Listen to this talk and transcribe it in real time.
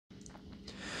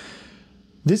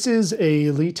This is a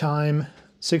LiTime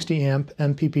 60 amp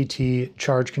MPPT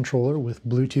charge controller with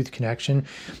Bluetooth connection.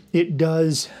 It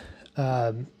does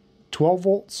 12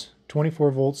 volts,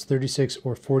 24 volts, 36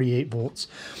 or 48 volts.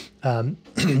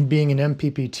 Being an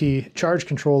MPPT charge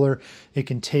controller, it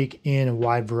can take in a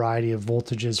wide variety of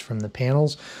voltages from the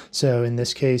panels. So in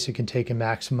this case, it can take a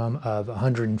maximum of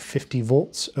 150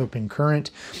 volts open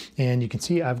current. And you can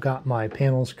see I've got my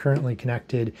panels currently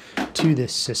connected to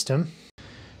this system.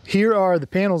 Here are the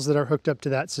panels that are hooked up to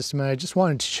that system, and I just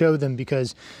wanted to show them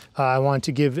because I wanted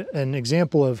to give an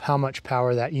example of how much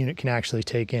power that unit can actually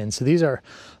take in. So these are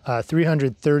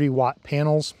 330 watt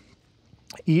panels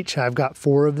each. I've got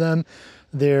 4 of them.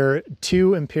 They're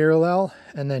 2 in parallel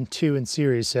and then 2 in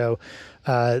series. So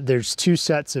there's 2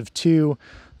 sets of 2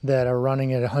 that are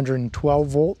running at 112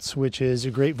 volts, which is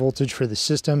a great voltage for the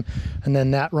system. And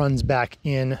then that runs back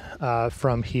in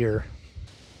from here.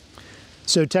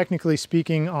 So technically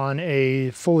speaking, on a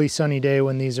fully sunny day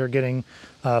when these are getting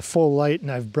full light and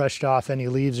I've brushed off any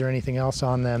leaves or anything else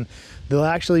on them, they'll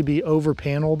actually be over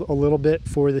paneled a little bit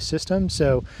for the system.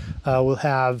 So we'll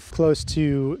have close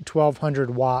to 1200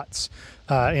 watts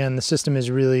and the system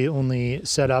is really only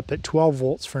set up at 12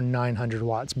 volts for 900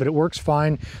 watts, but it works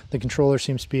fine. The controller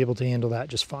seems to be able to handle that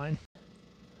just fine.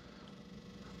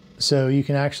 So you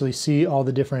can actually see all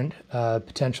the different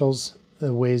potentials,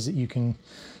 the ways that you can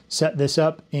set this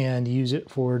up and use it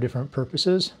for different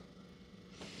purposes.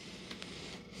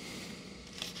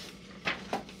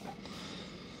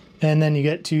 And then you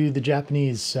get to the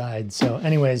Japanese side. So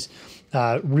anyways,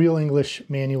 real English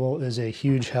manual is a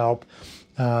huge help.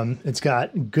 It's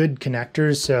got good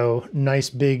connectors, so nice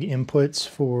big inputs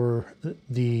for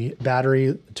the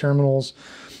battery terminals,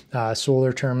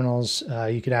 solar terminals.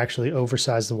 You could actually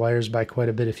oversize the wires by quite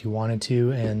a bit if you wanted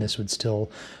to, and this would still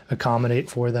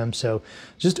accommodate for them. So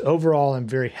just overall, I'm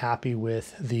very happy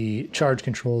with the charge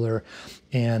controller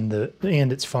and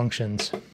its functions.